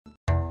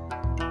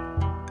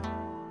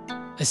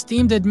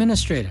Esteemed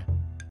administrator,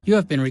 you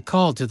have been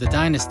recalled to the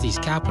dynasty's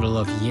capital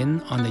of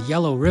Yin on the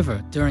Yellow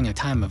River during a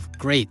time of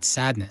great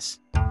sadness.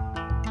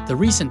 The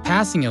recent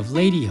passing of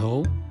Lady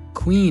Ho,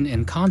 queen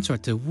and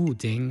consort to Wu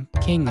Ding,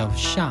 king of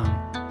Shang,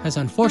 has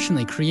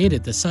unfortunately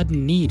created the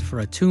sudden need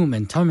for a tomb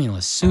and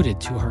tumulus suited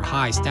to her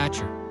high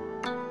stature.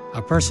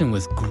 A person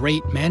with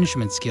great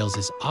management skills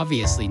is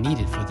obviously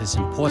needed for this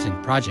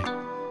important project.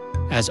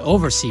 As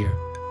overseer,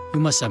 you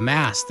must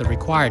amass the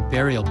required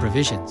burial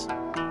provisions,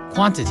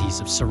 quantities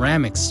of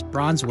ceramics,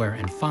 bronzeware,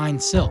 and fine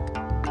silk,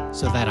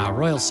 so that our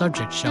royal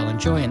subjects shall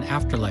enjoy an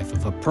afterlife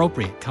of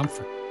appropriate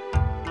comfort.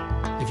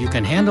 If you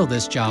can handle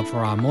this job for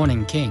our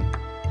mourning king,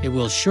 it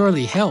will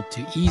surely help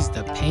to ease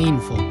the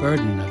painful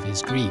burden of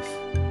his grief.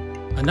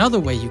 Another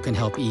way you can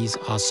help ease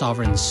our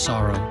sovereign's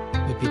sorrow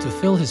would be to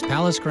fill his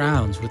palace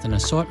grounds with an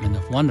assortment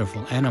of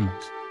wonderful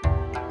animals.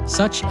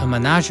 Such a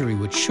menagerie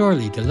would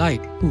surely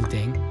delight Wu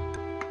Ding.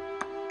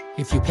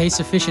 If you pay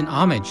sufficient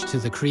homage to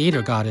the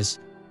creator goddess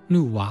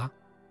Nuwa,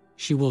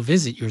 she will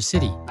visit your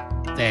city.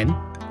 Then,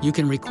 you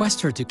can request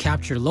her to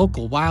capture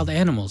local wild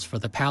animals for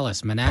the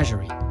palace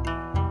menagerie.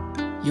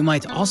 You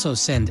might also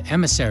send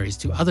emissaries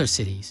to other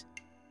cities,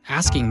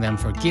 asking them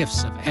for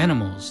gifts of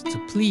animals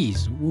to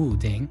please Wu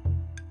Ding.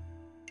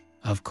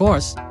 Of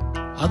course,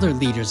 other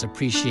leaders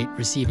appreciate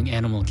receiving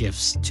animal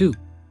gifts too,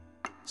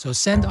 so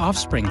send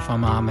offspring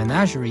from our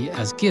menagerie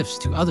as gifts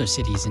to other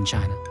cities in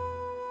China.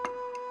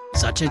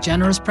 Such a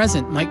generous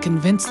present might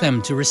convince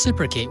them to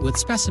reciprocate with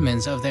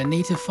specimens of their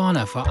native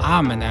fauna for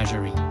our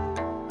menagerie.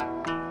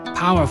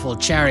 Powerful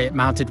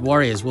chariot-mounted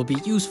warriors will be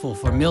useful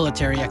for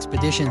military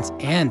expeditions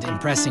and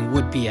impressing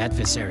would-be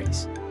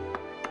adversaries.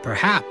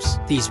 Perhaps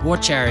these war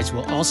chariots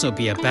will also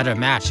be a better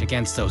match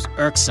against those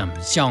irksome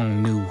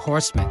Xiongnu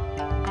horsemen.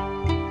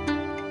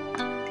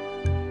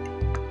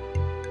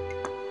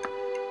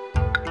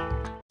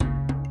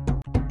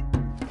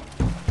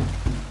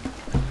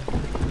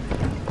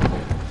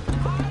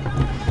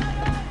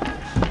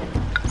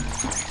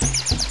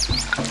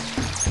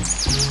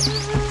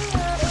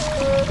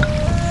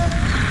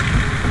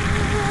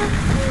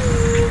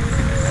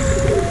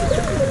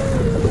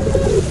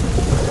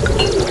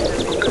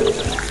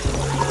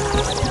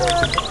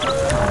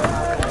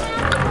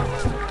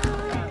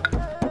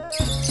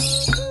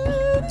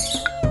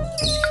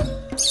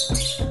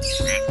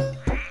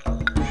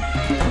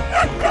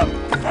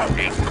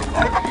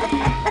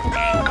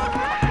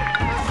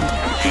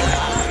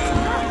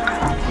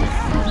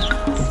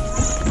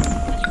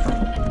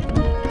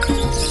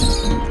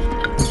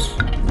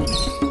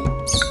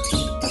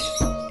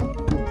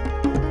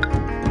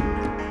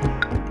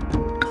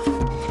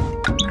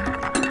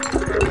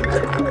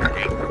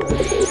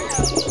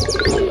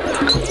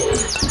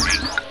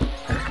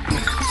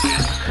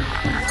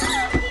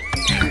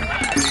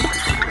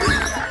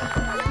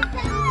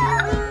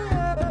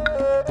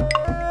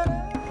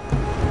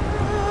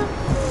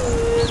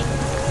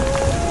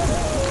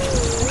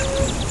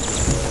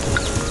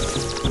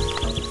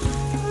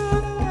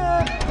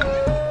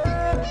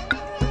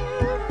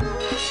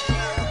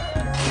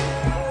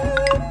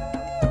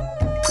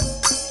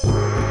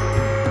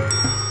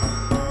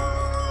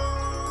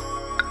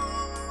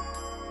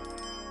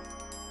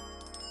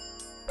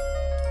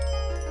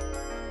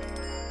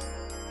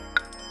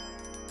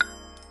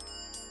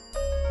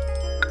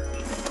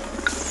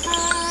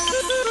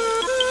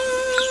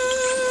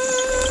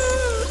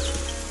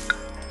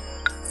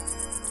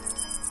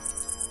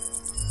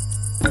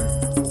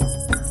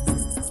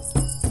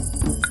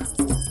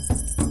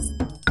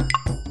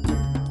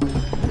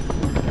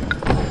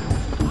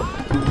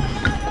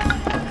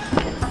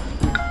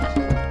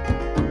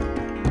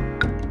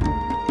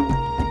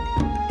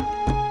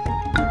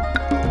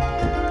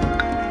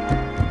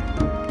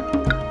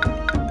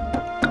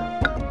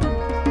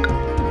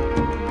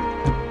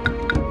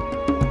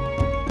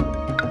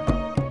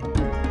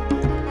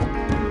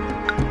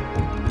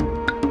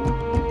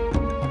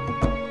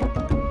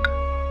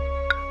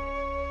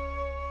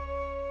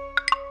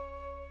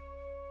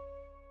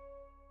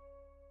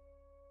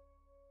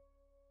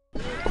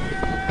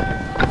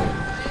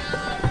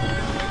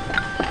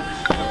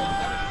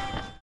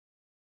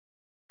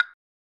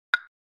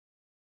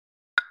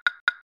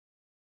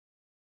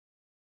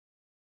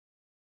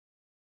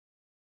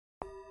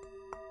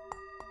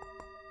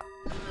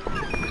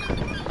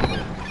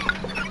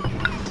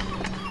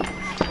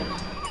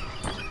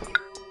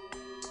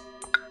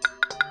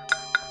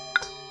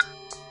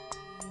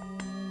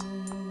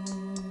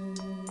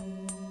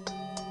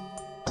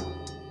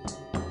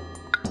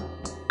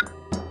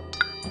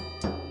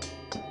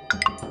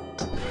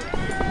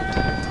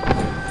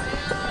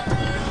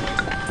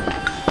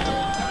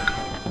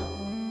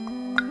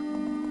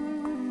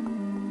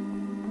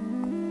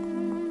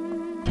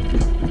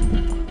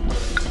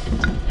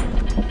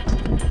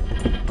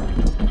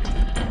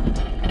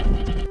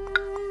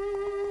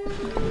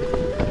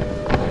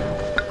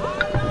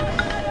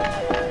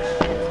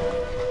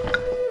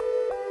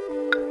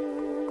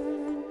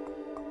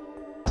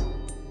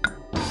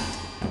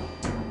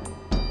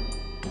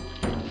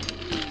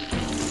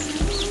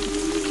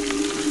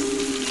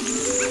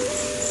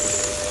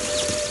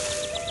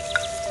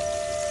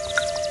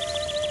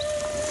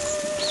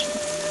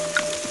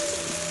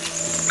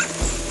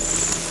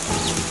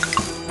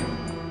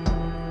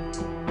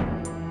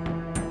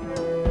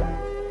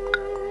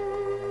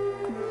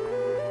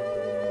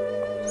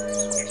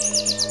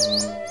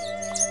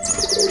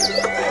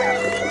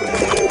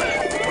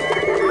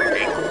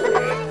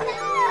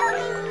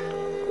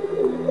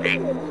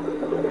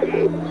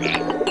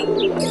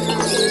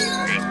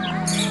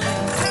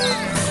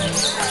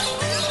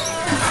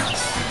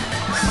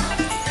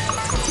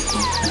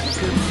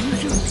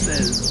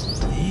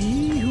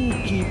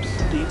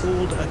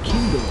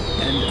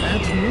 and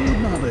adds new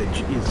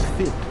knowledge is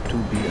fit to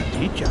be a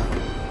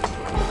teacher.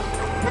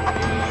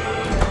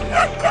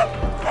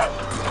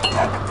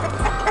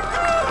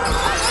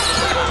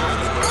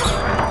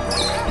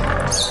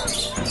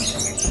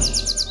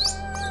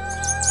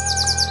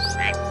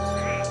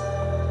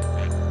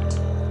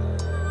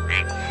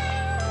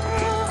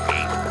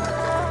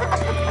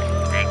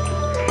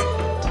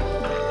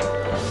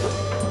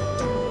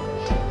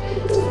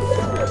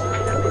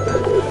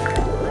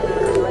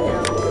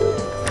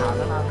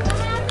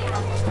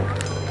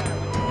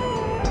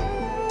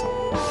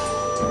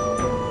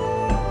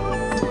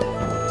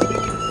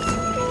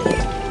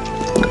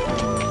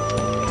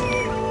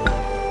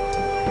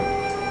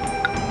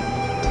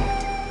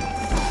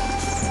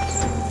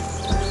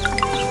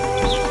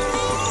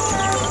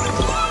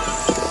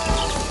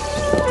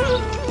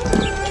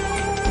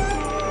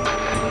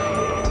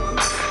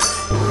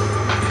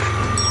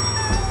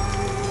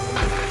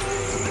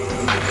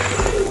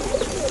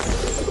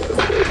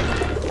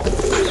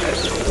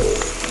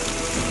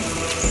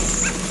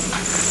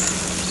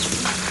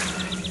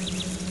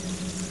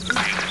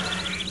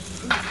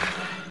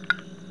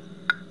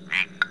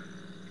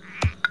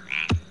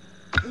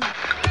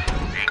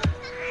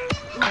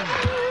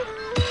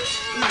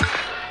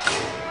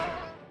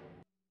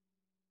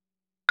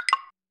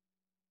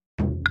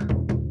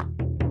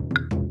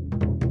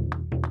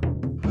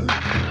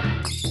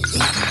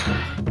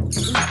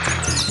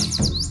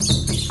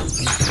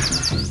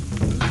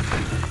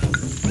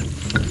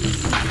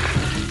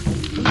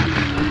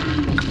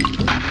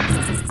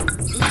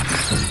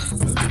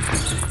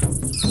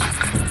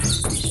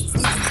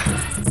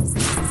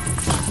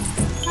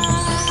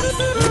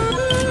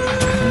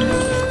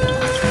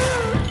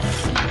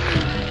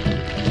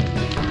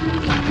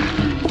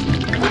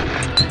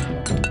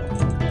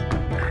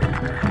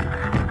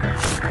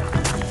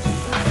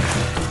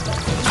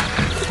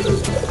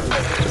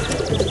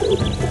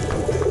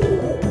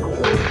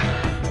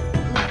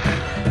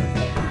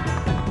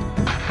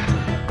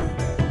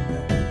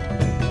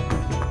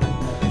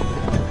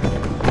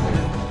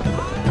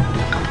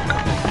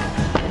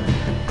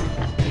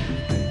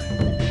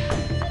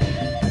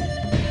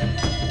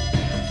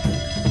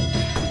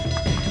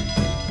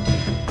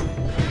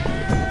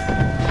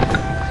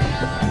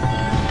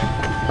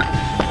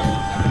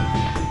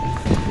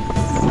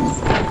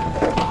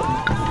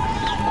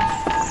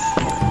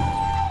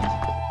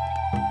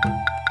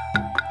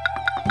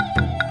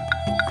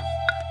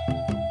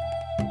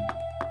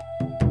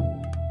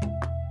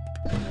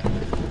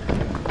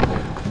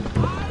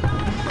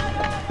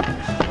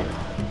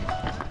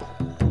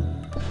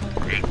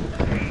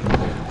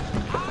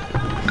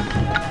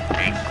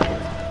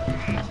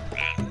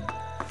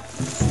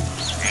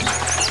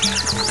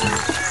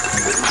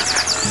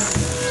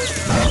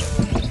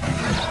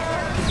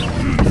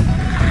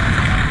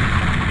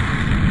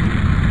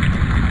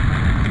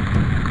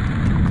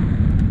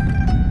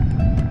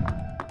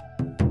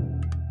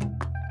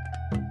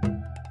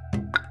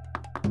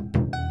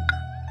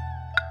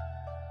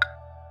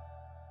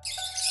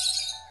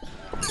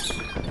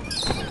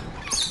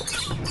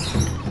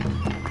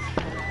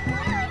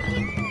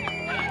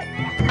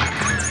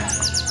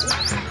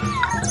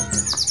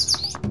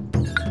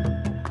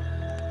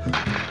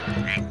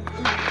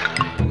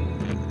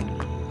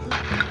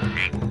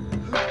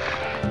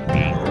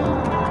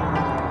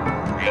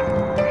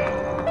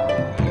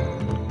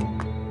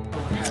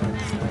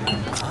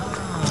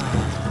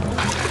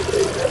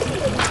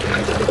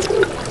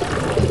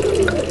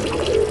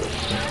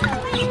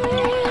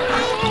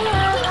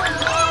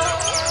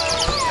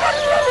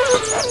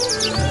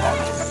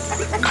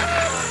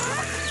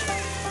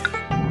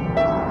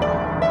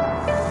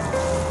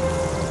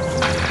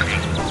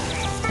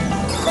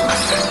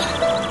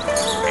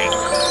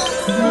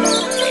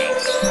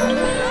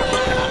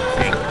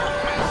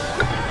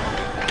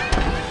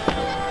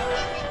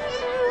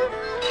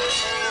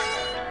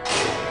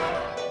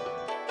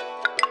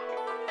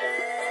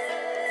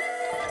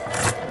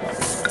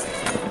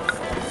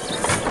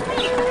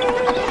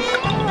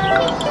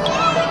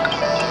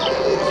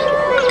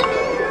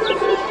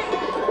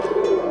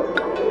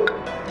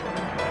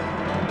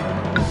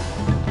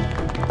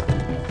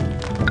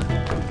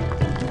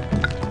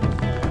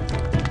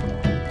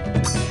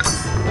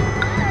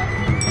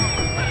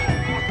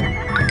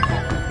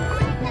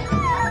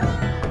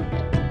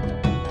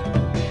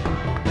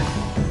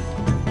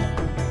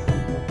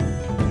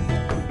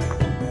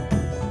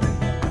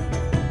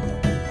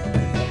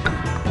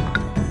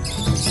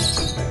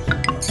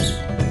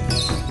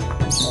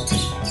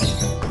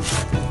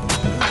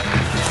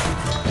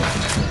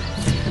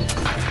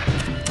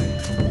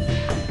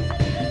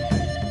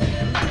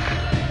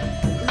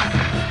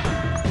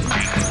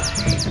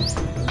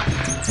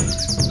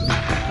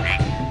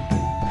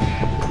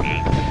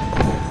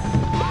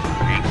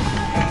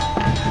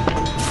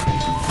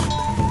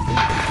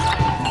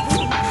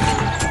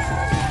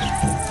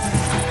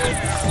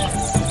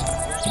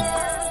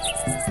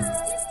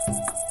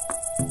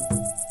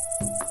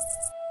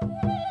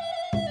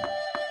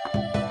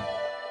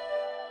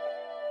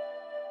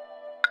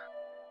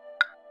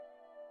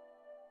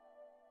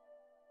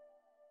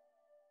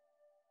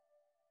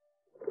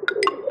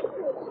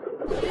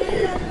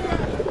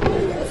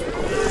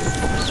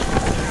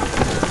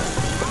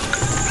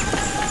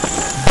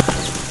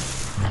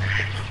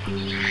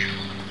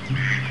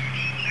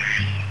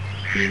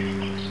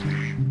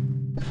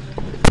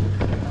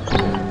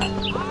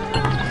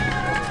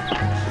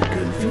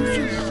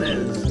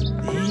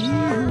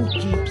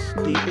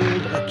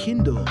 hold a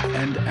Kindle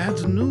and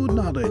adds new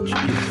knowledge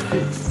is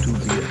fit to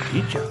be a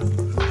teacher.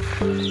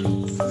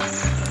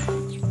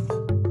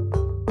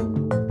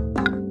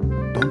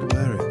 Don't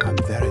worry, I'm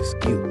very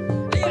skilled.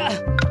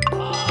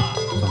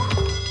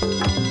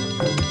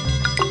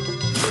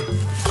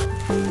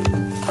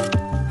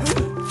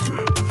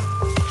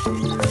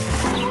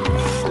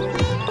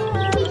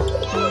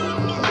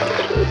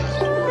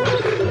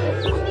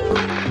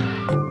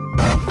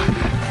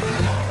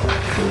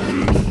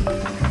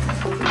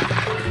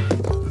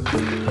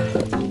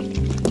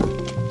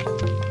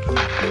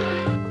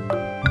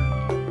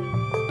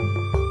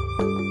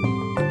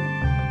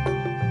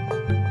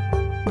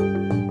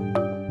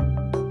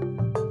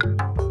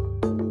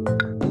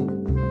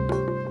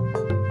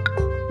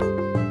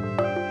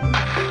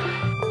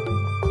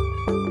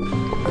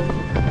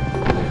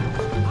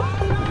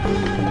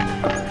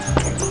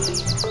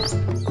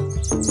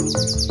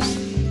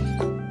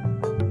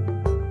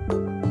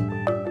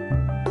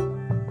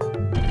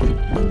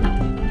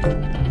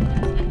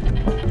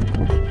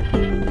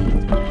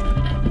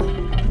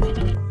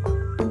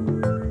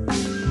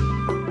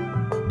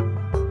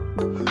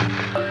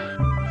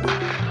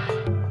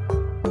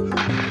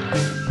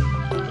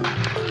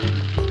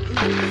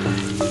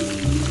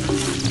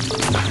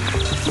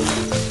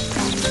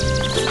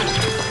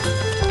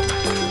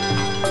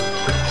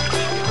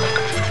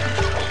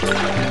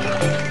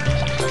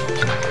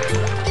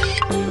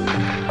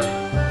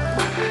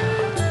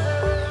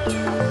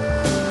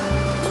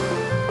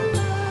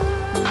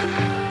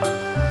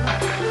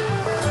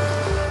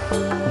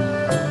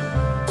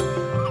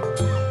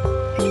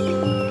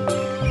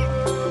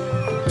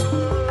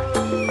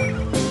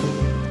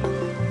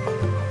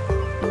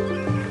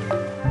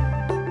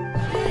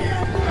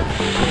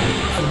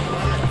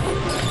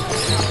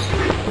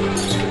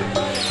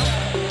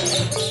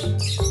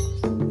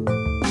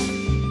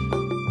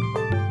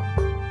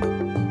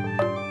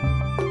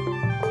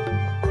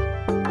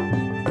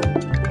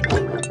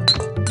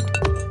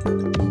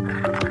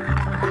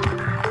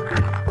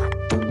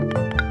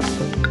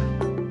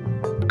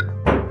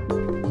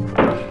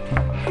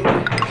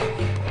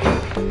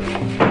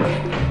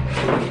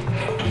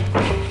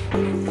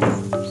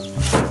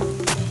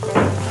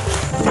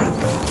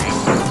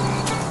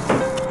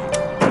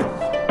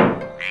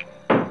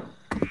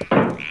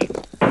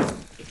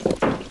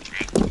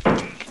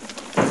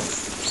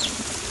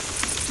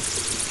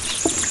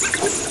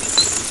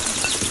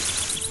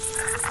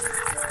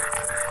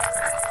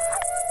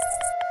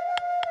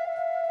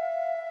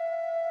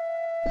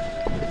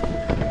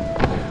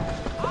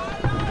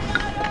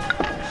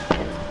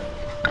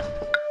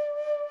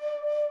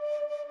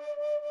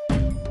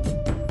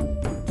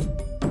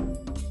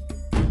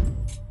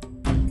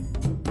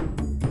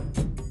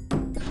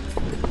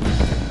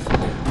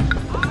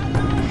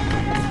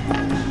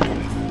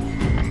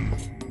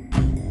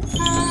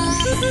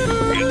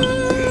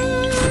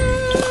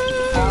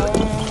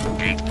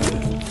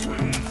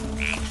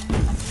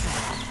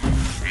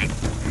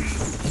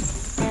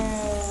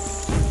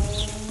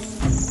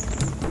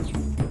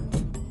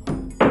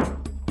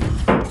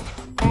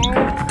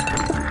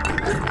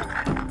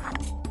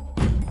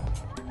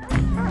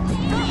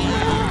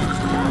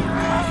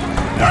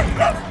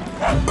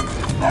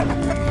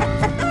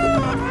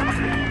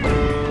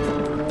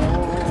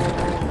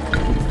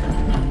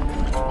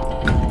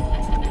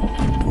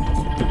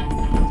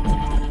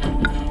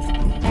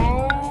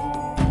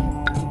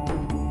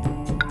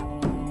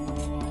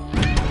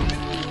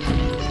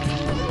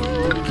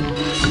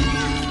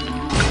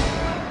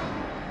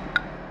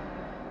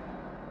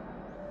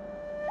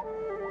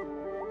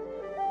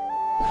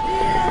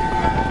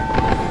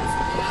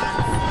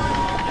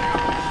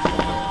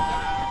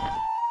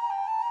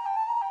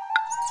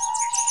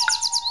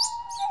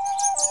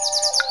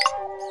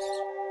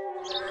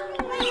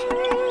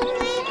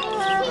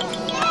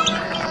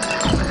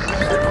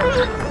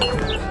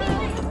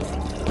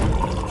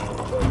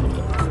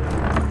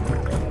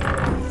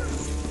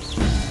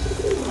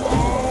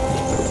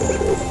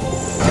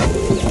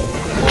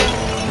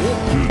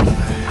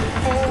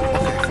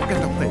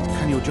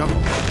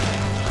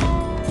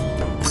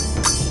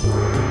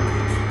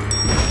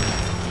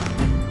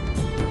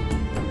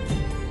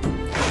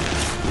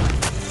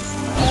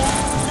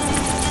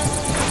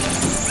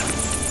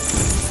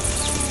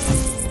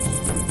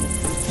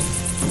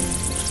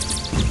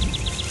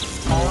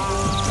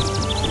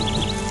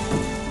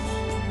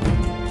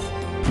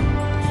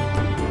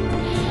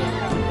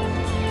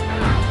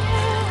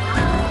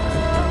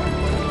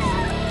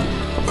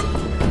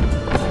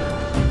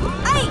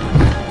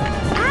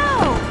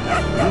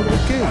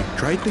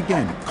 Try it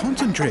again.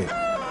 Concentrate.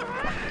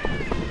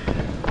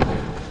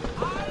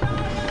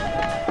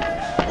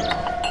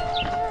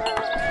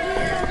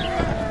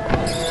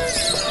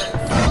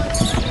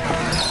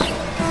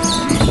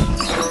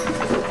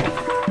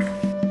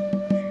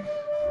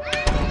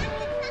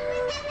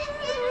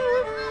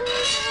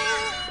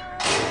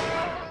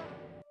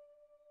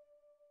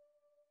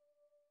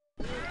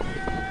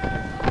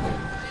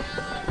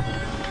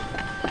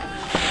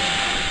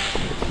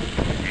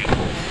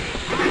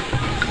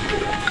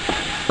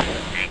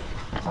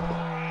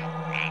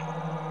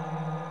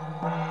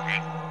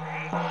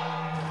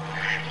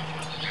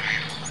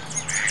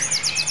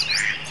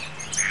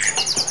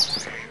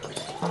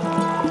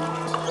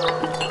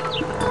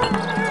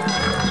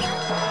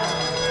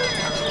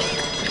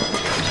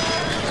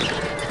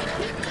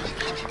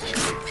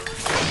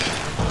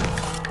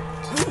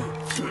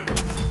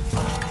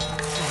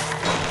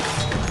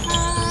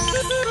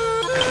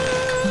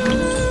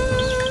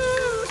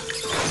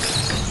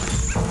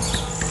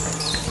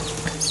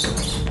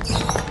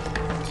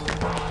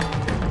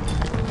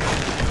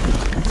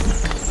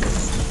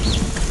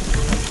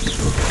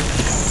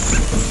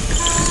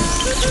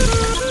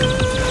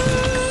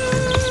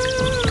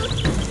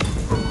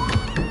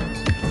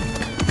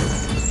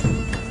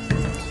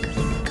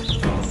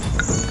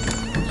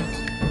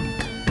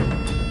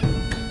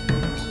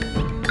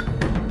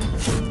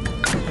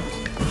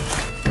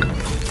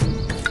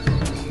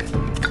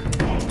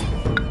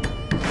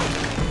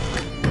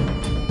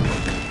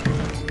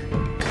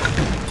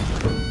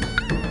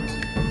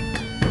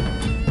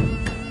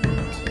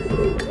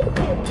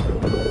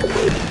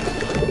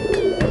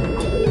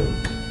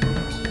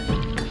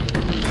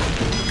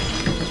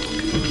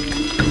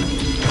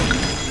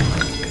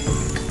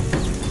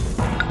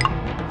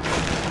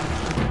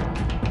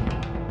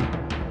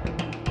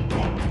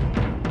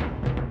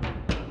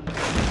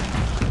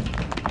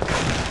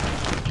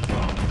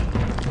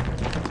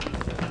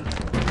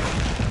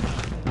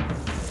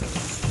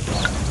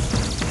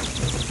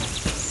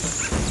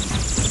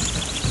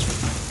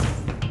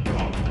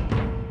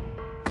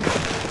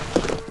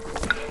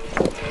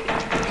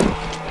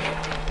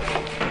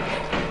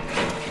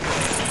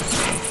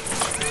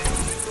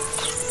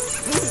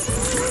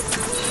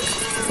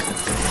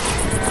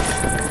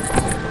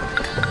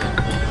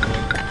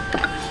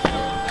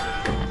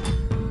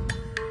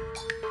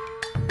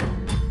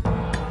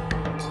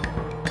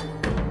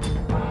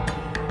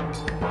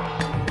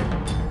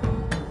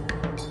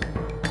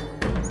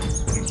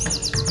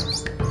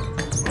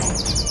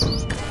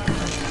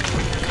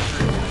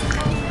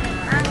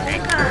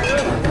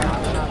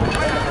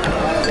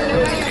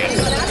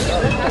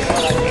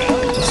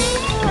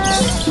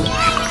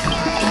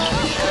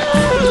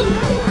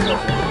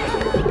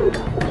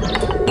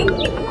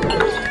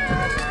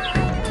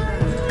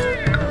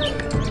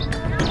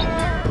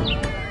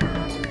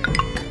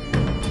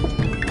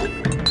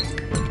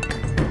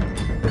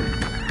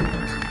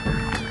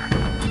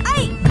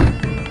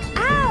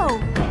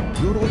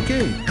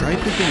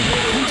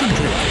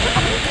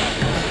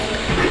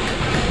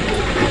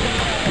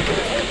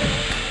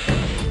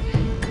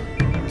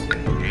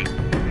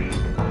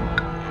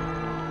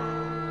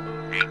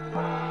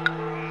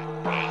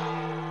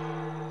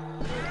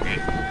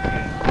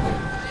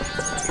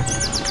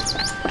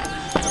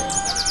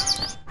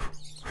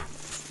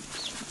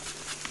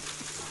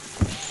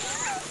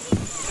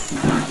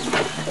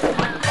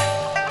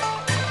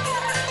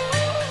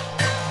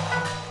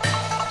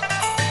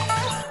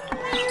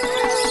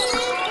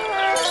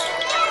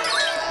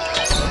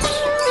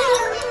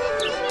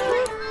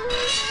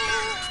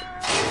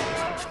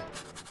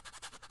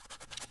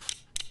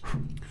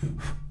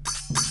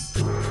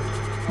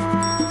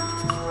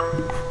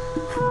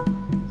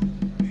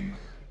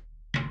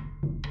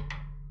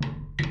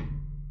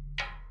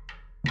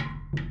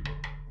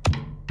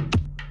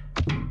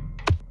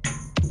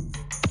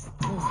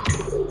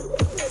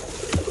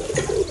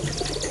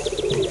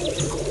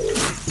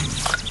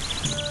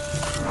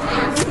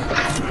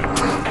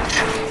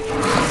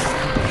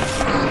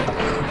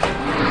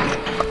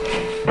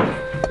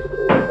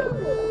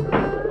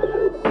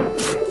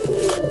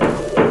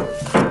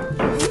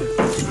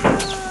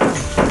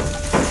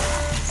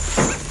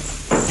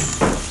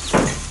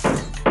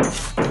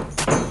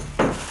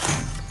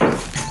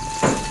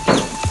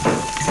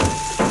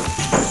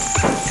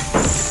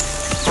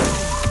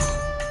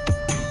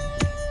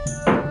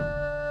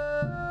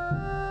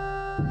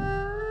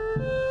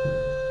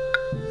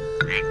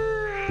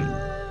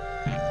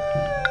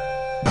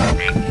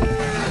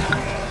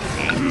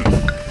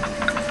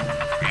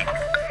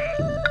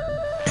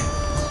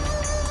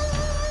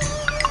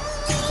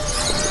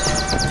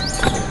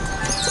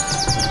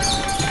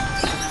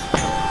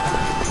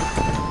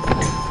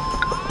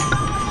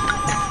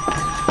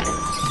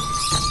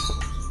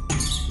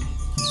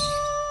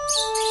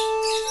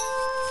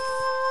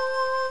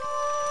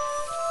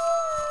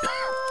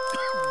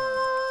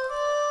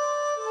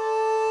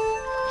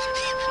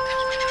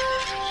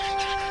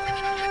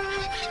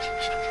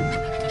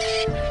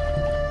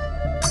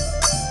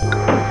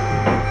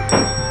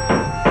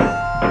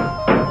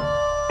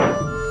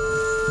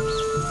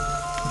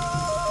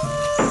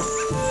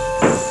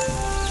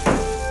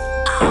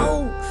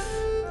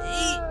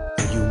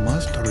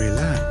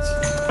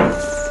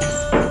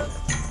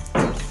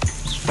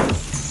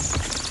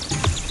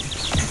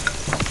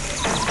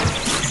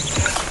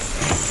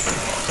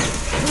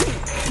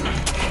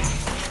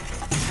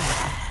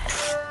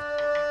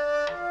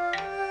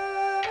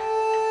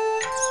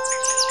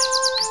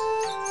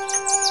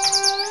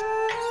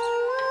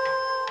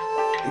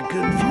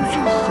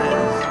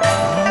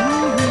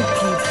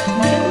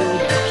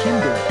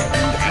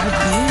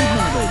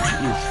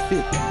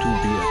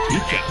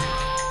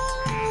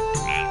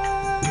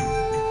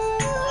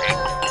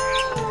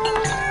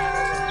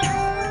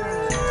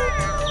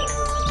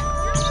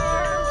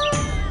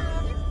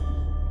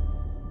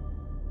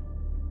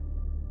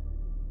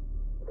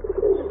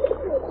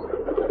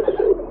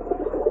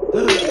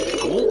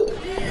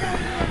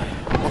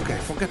 Okay,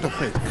 forget the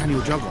plate. Can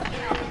you juggle?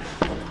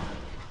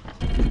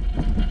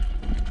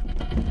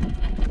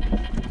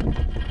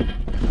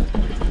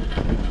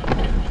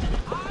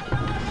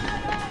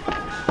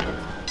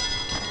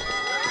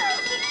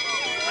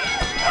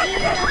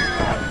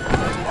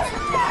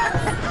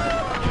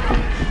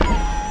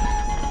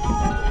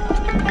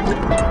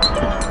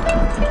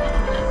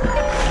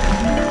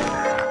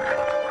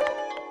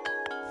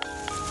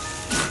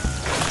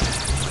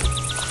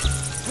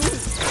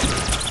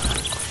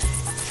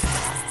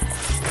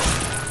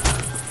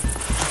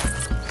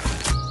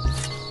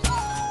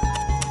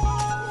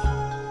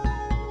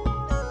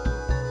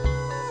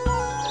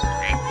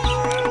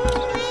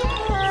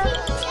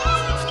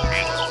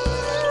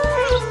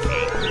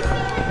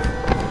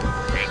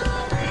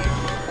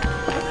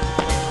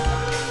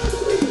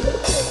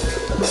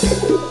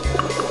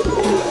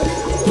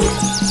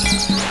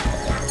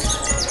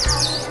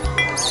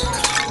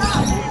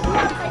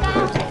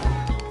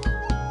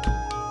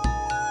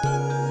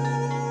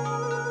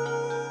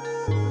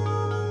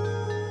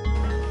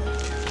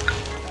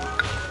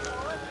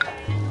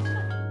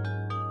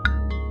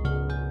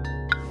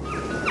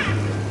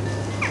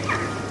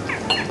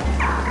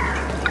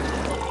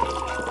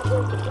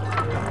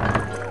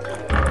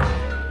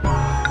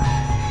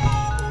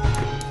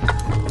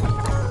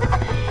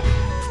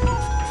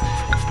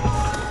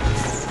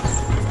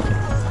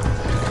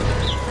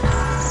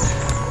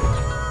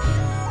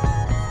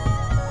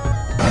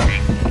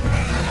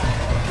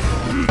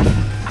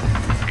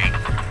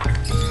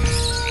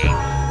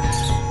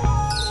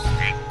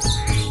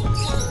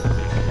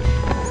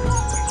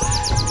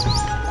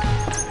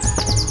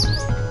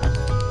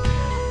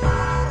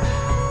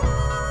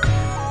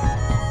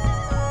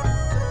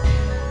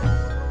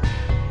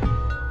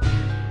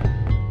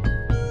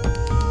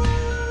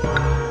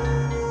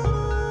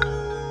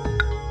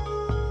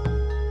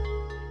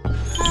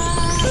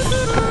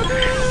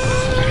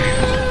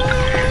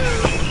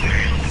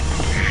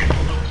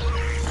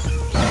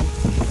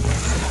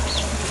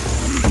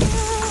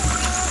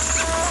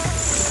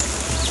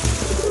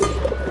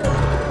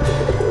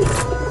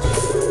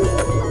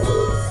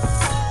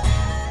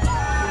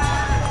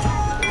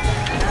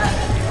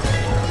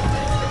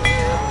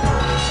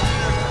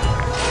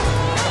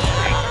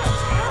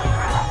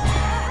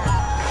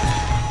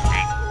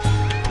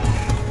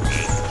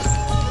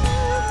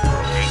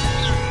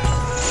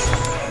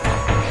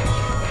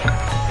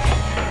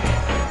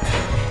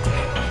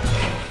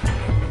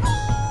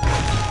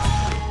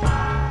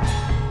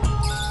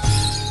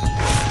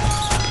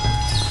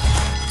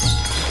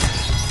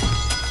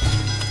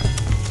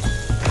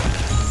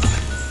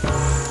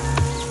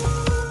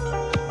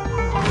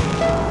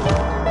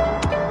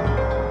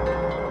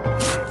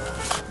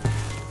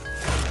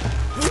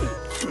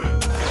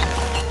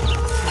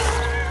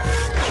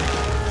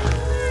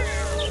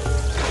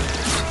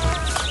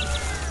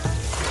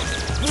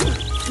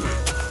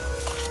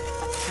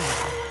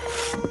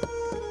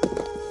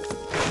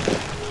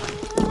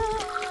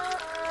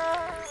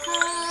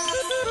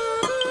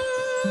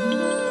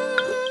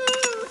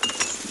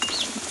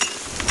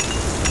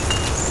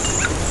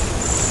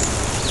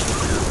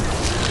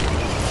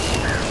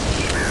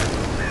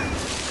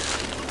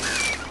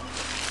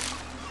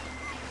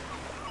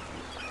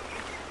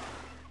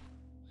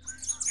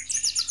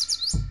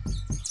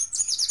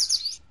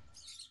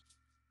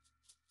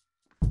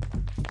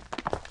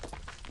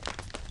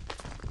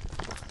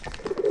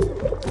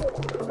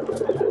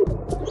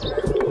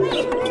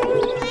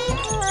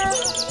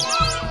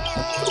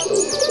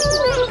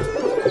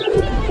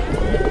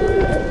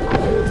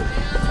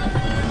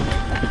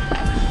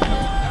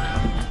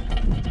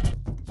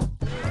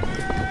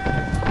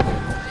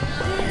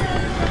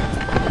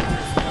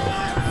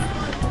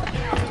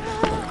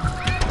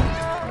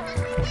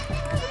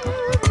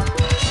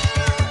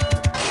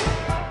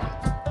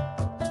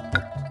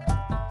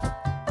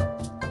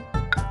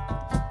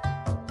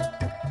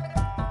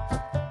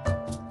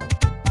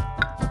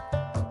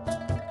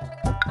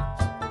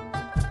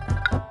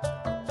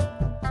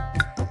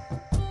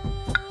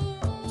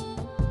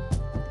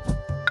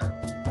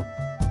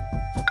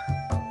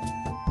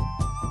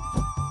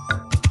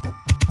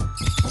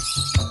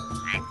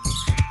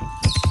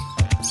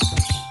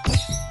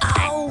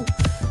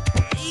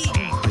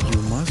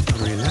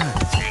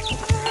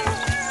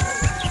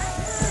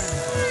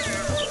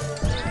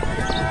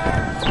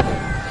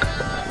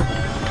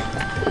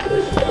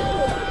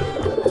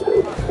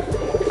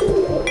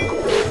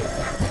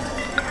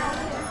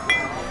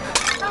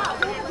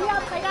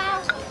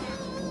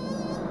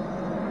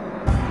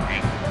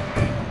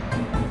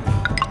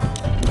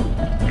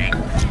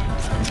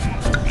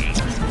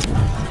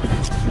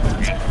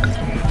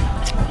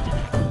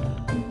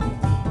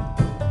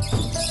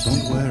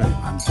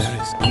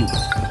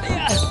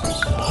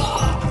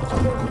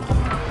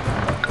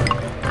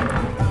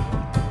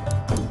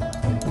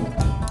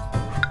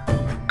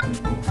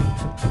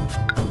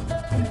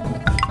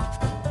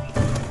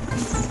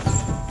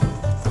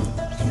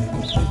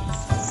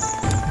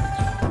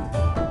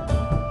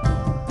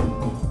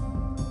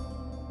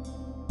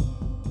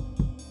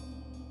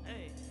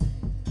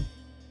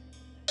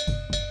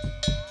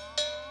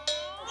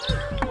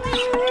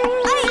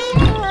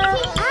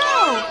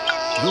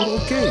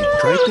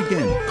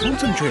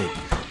 Concentrate.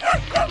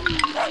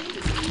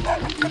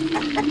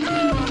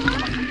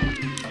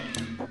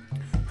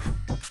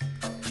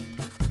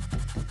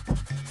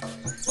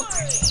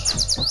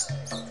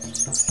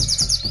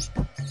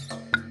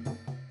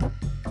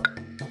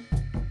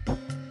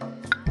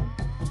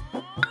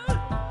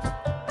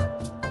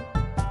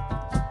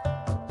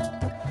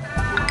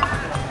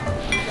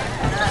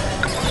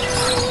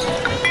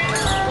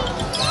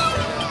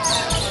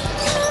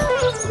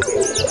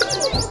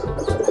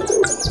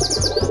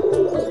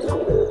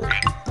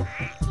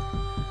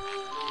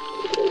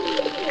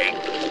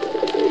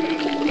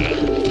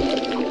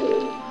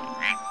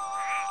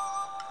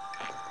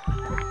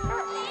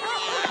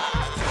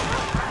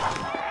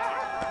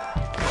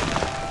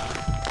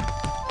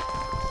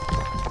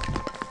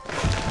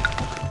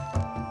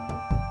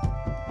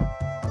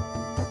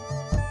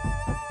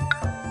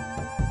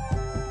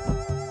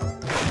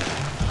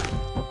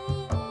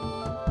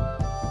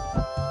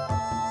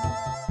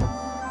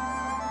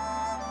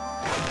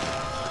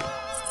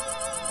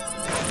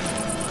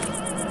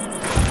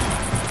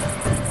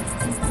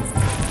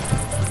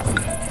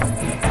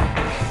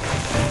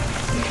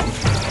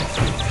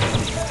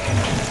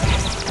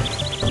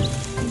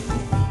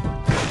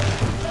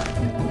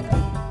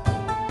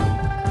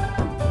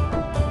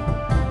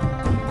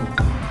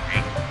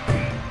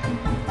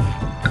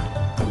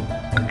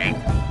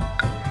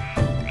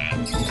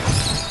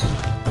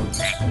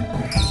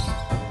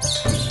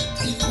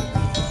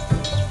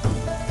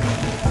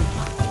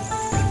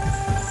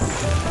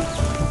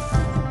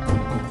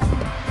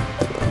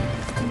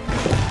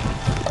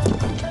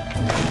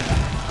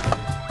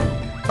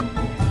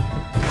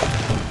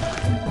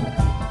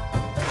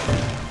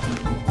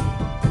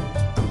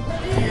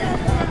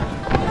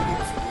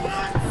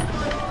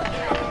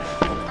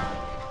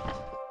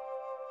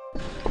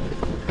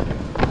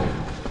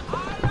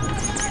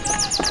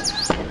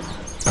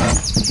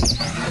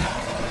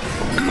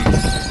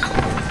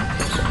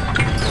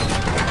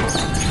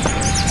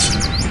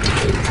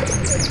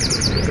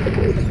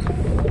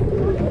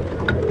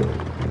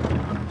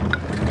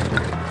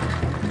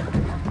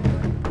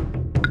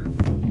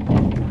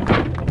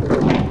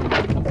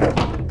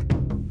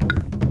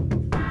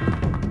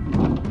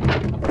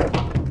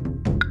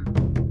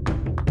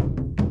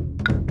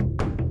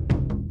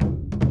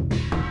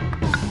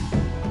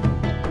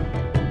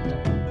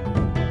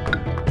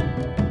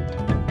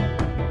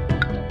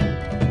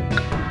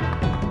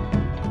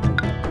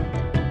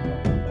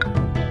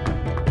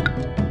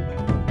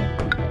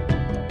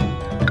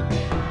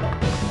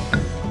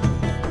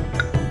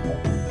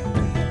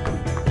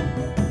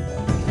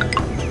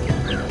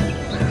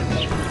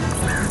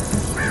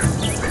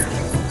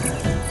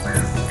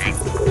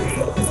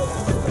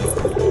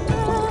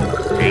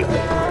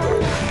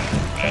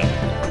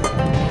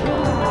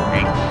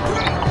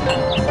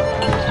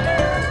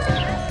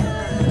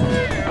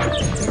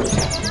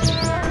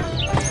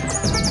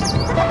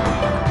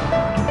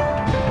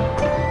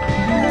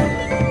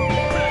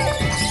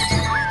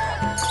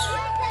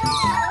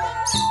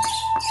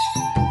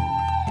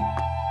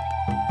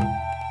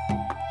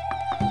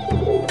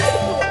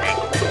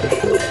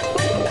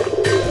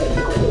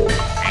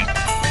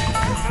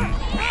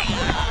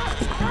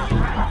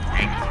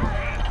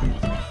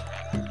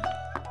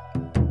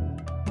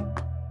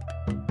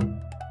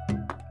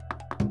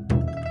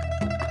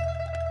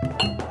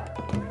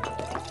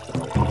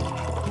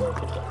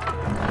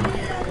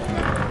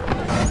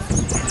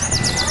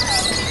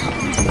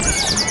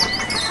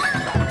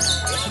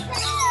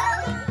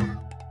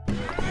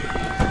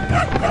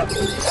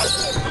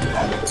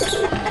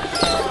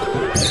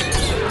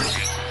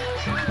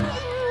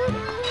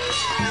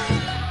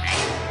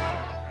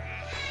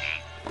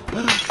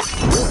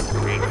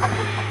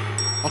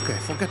 Okay,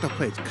 forget the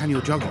plates. Can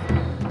you juggle?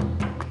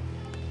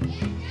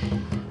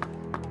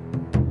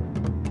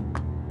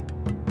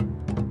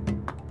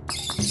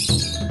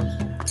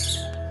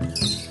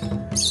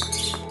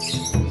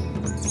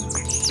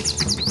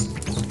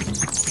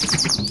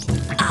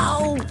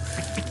 Ow!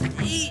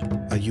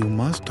 You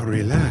must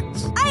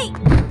relax.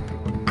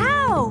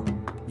 Ow!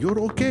 You're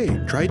okay.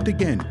 Try it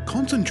again.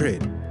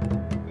 Concentrate.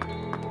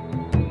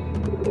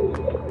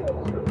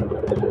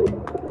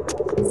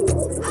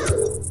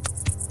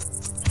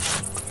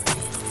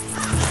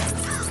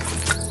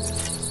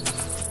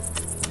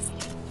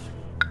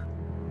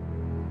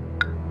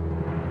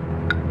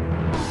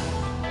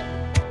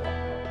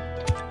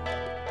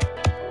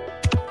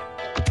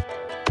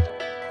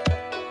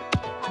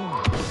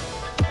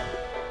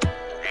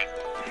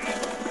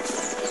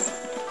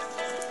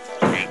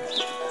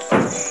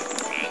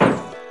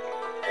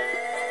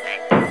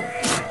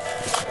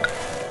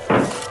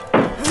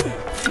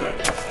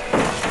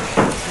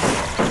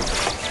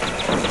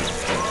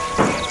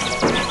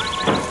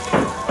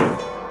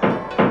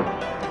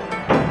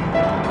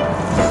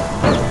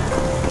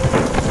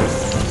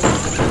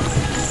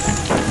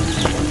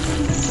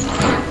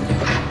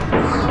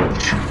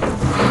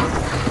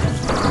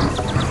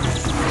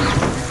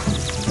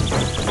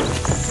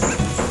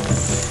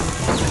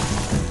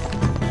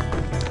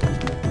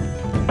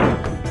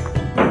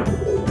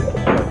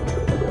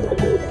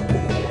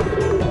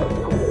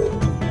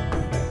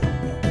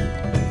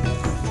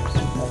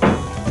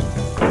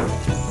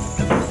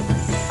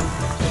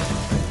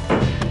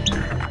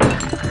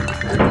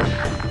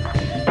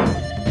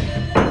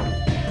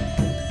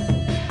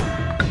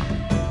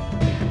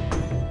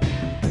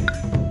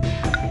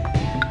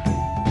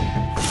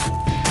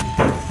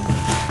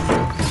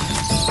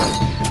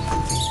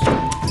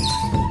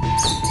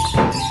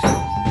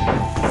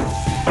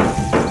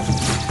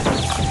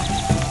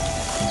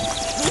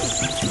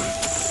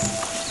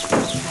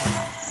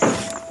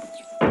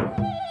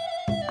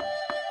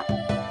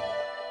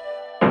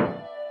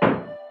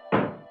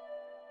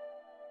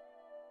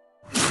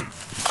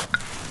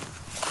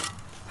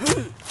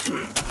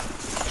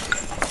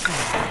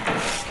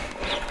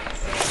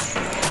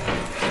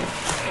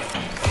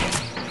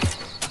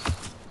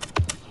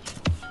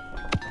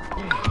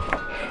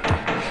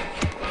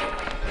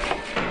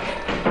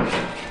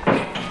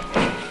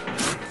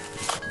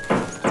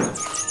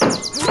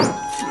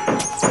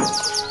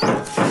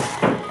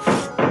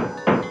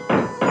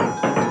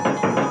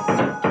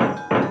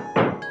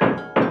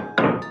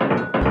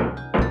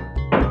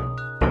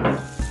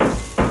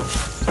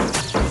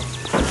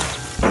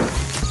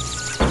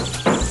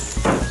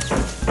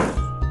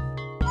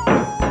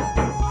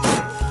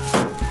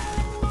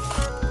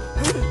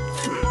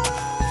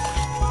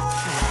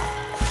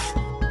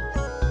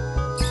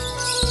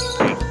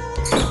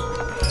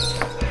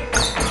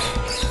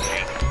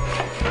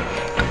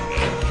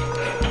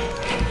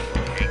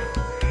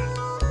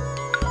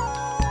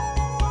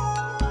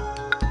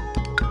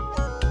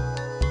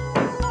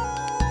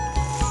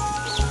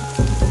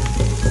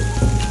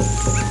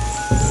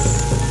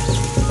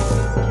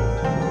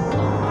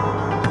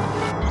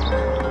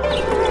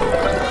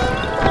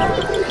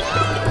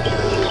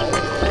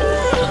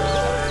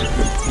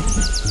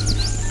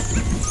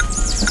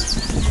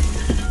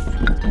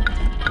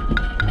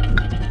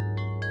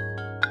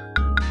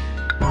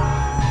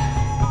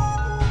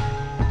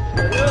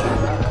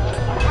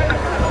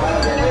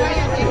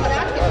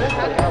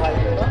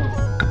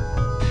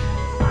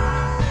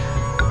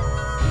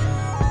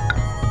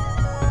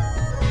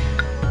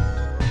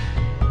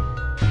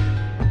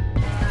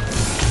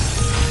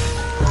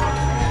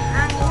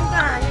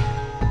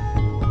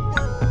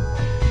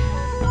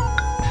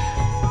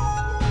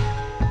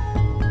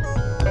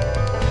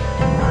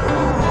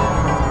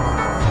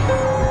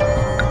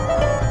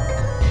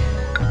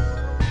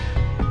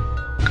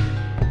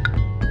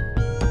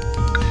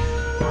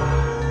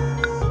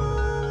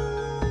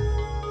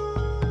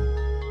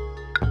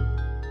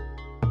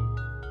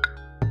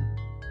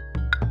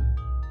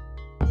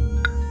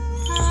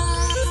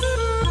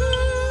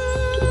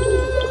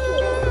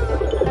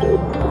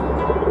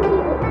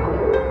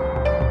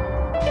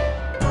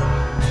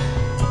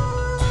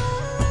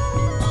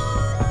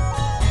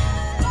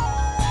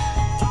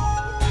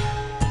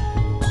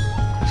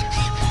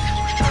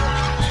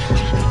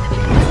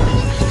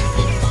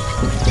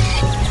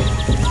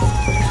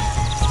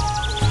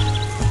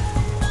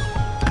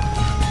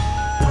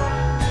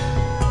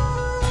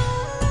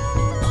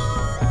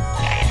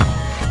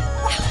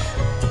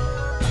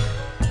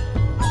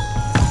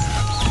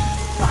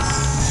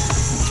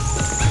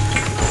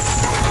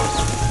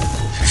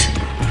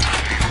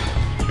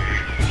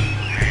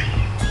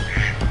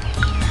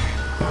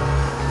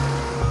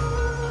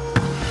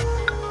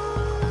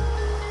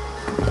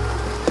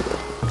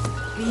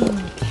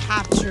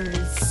 capture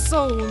is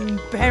so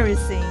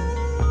embarrassing.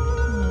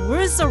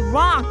 Where's a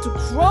rock to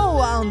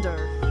crawl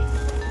under?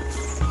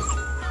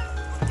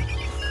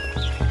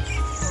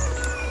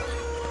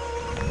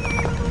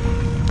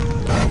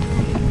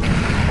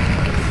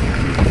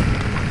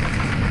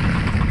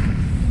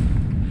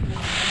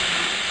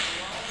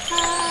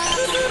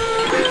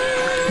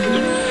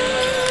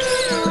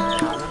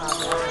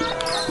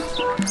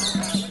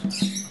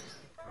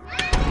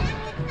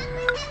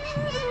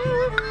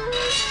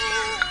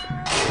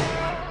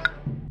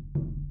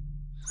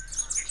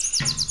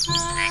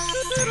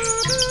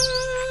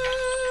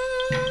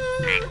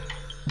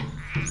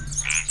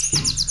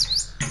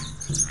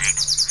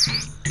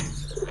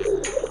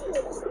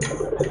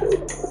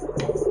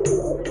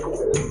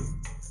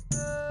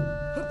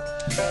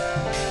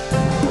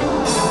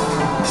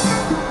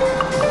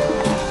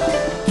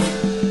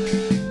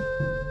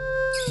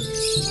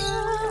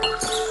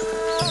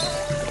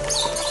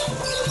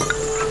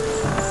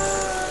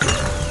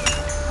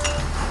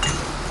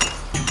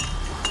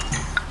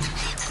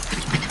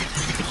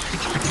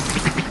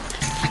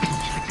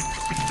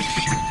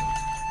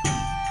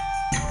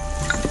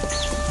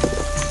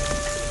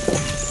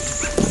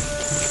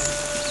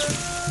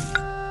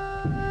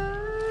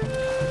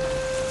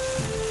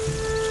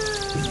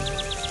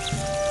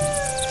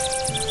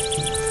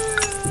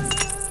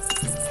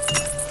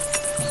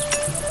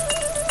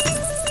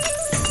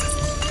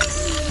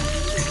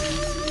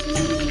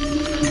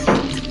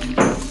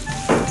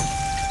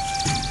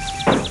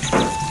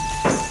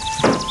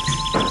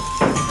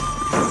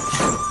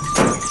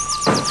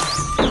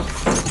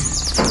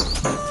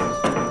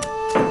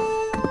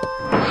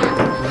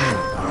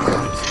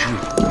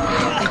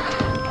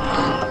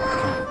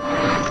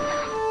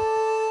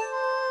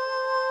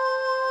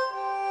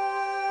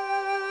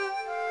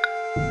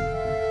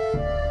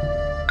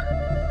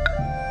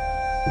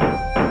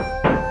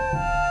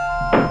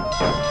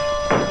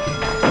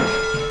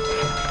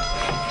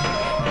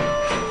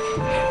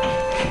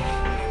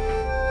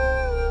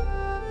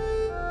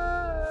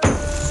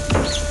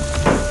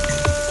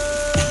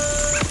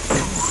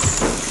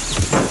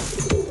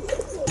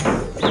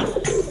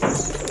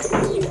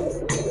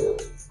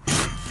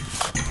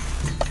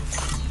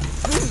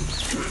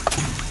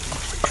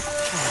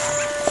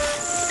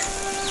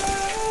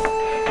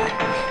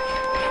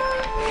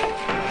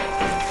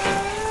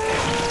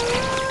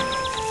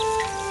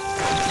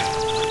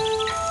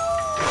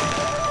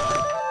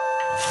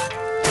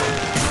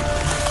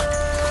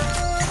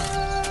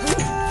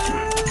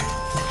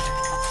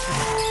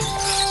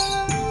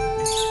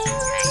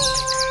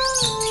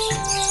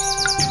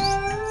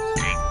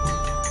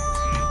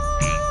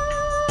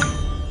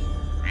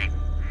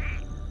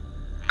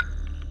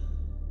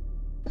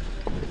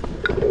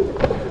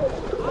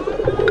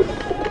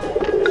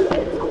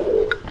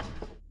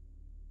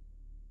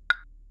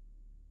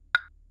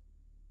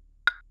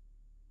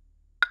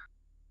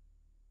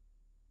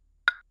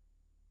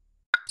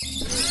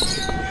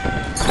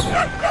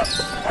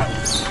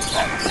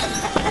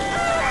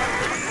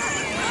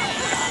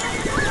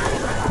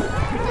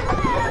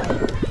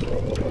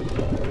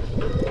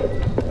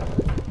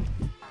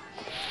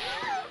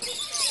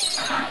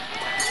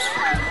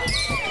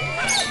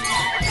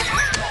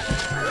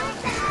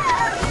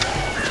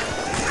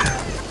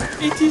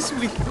 It is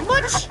with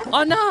much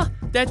honor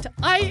that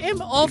I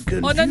am off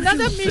on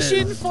another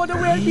mission for the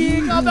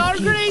well-being of our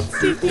great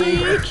city.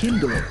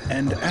 Kindle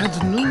and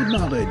adds new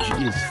knowledge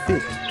is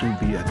fit to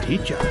be a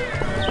teacher.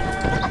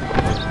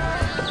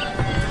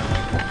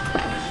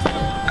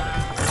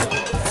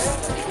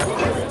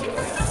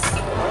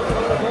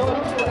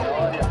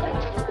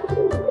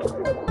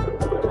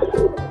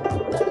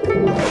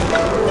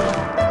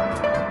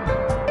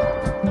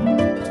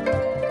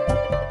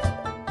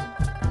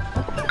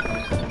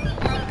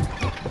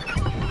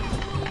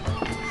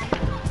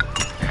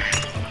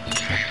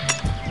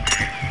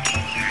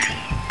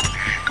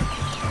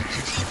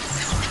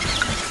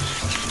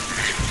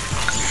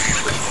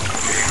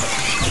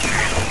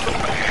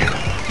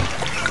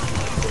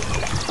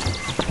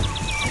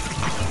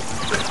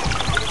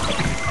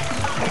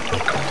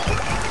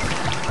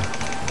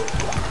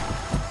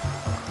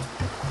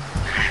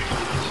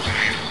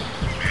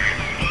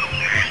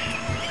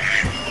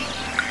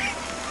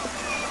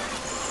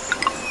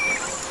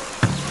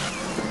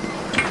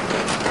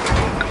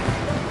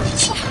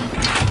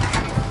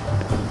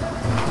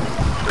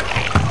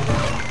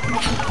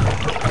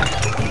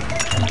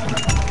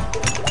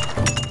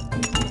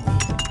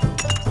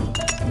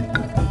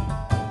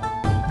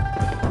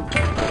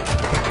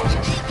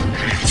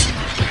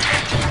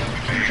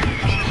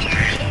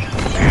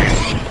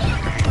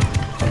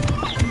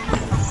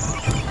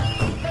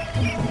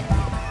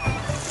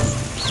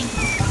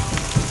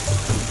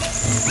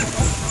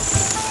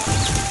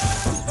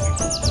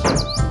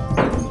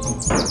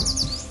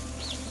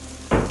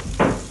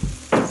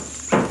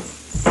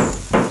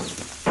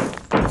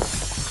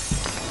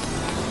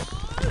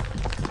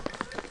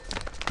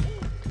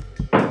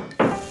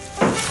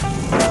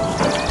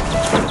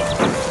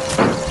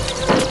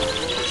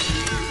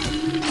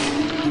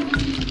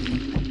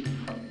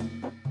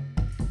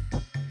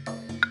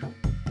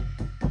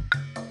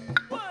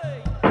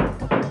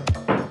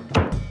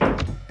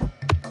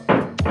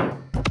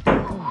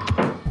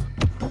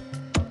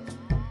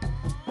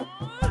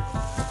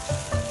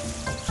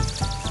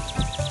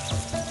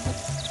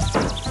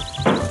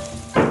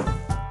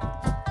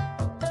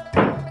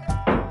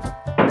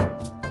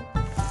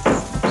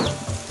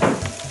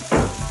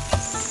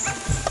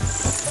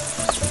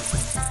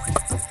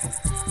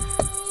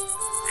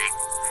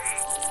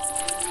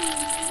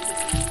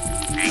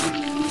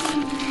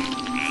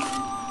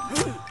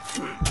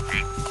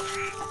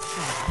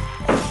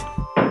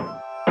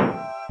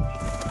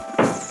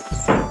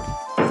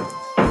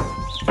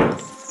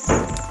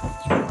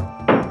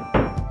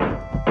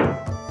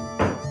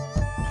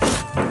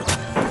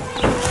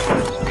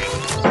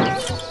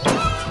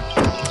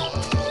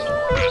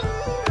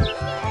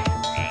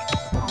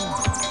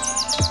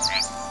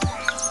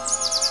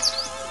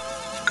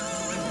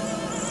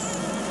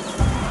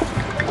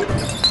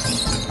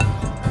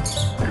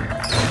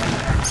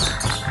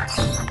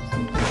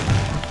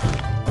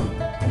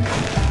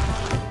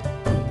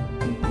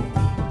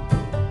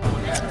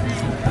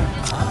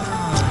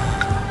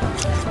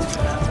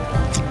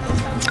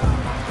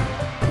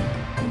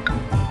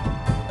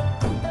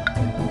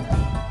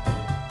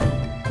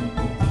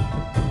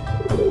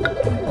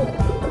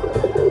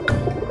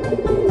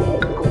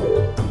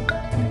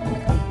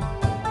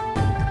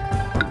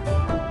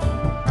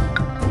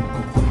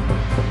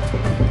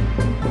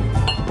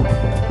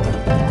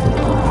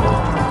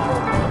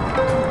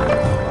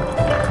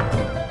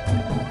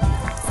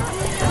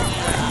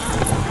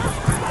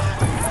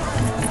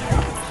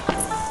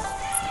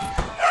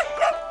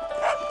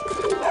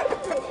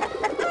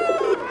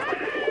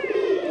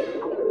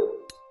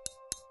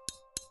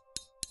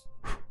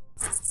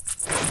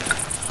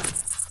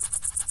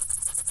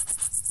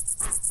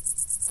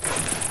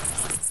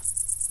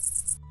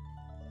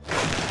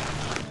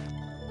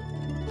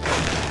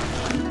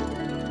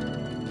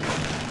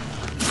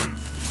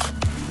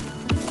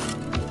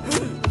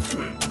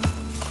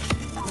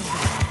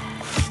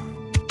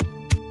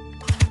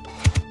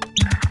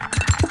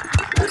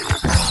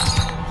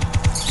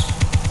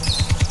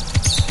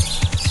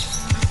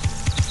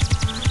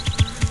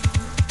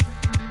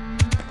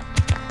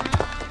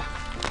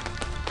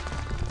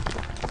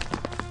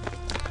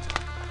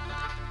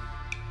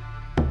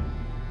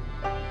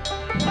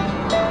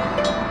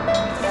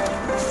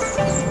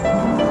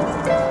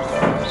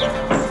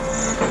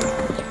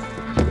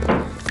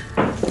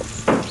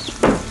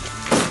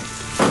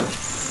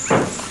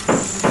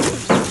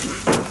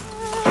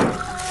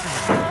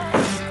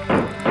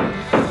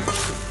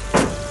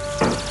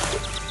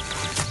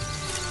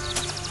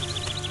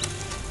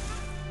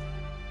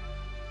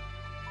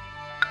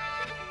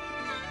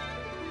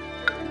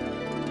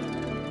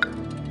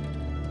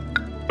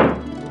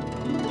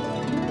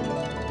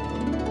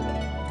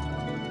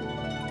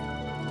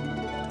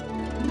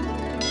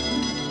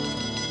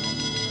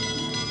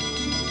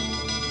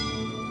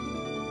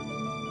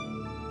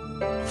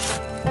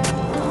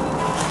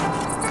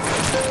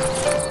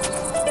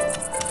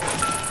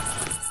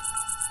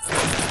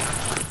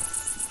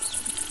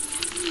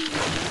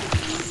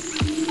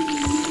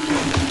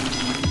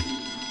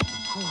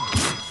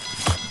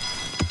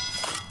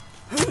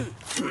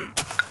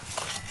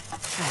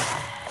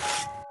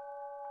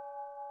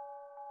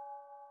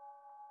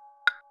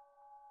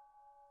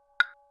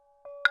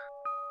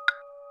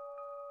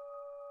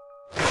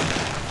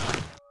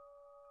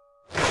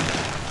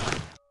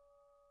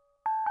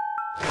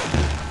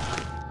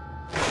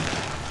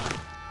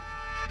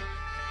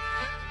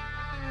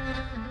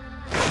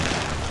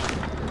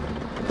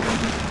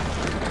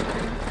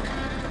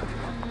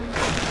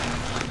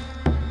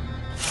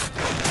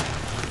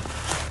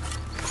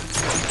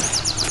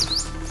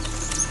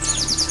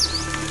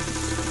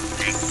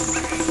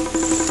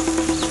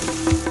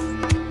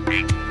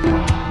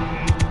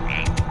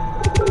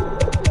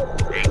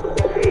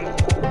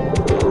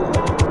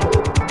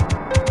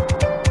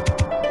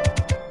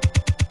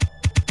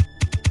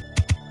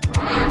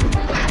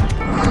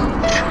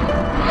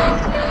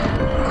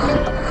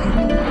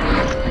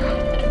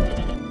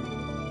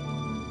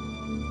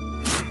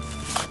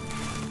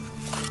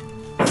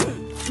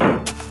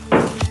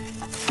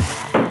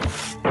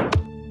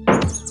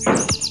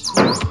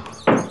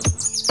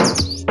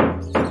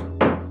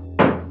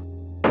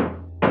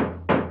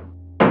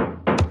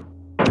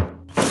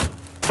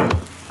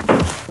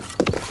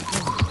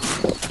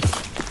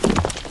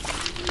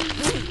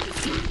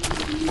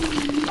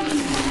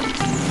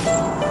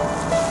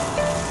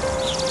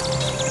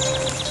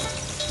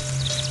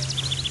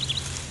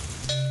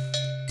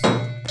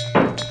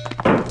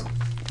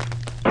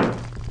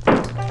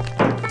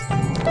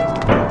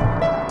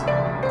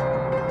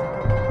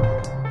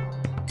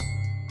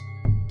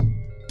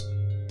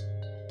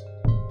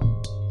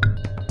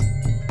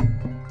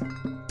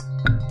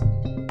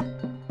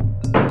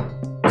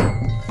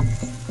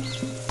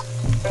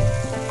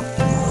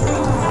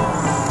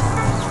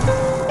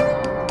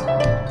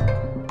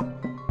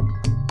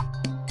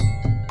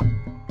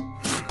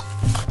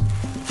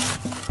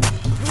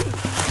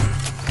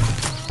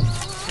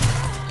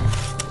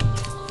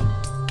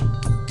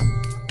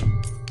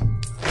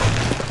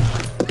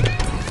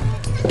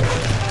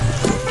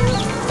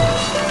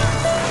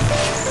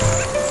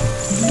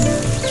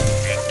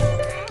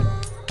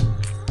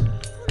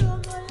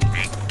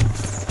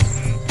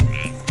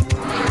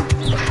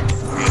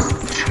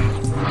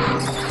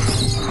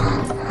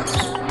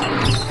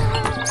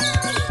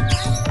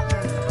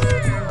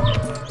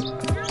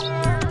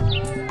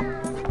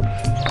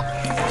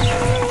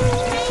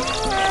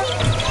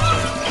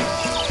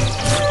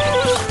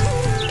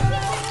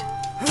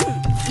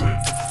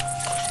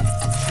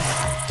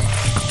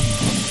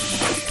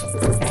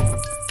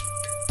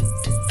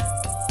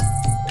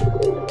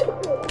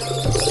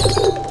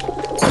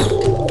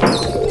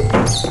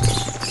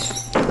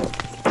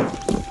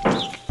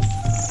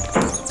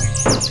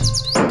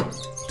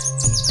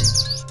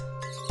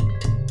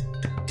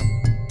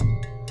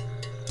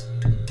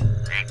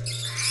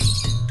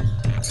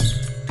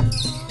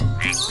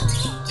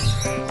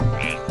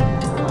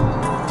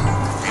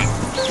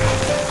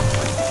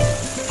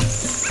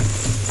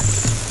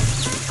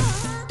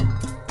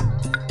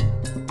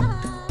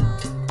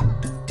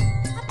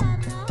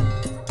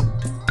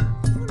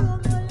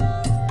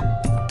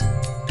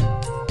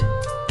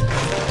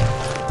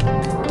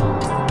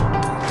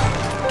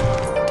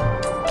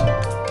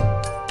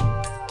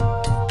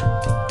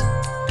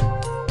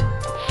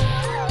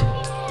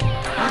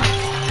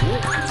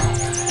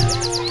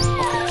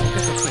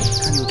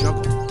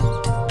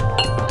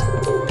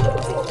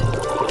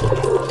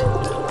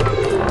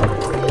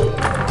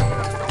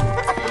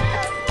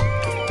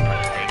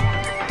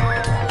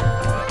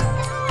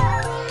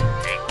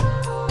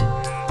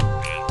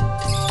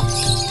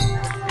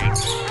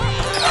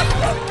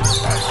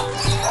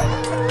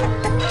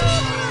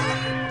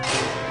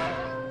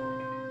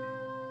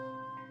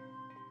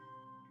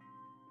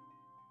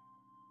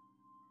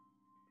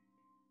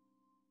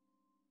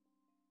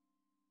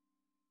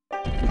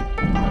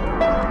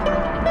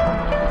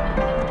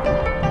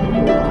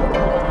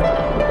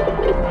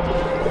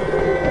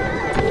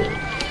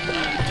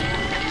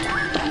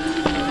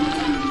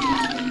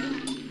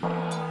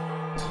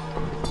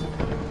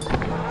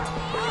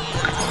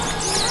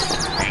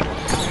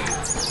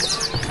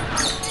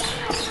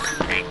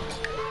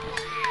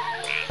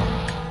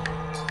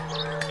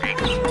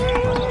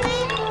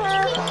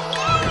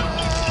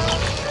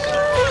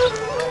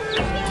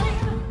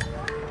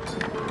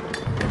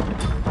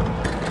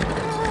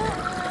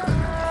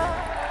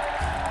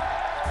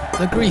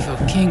 The grief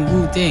of King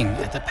Wu Ding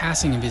at the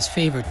passing of his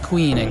favored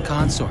queen and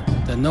consort,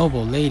 the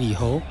noble Lady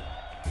Ho,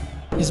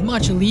 is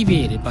much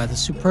alleviated by the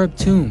superb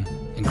tomb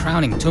and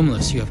crowning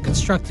tumulus you have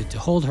constructed to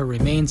hold her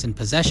remains and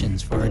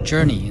possessions for her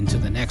journey into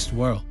the next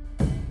world.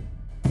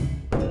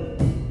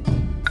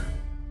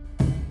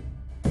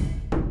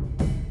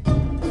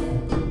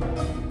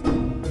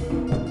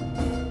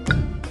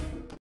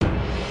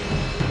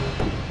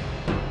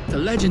 The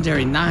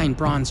legendary 9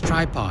 bronze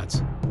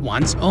tripods,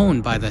 once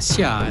owned by the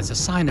Xia as a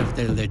sign of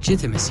their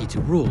legitimacy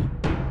to rule,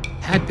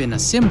 had been a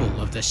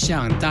symbol of the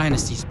Shang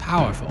dynasty's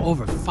power for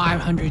over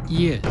 500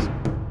 years.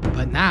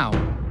 But now,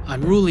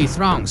 unruly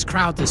throngs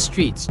crowd the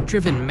streets,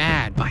 driven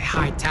mad by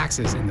high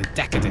taxes and the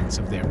decadence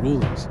of their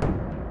rulers.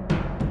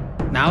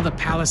 Now the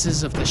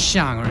palaces of the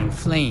Shang are in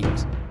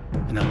flames,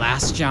 and the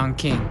last Shang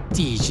king,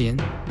 Dijin,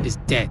 is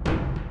dead.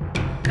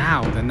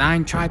 Now the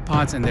 9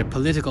 tripods and their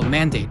political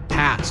mandate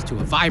pass to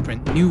a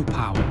vibrant new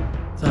power,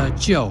 the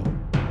Zhou,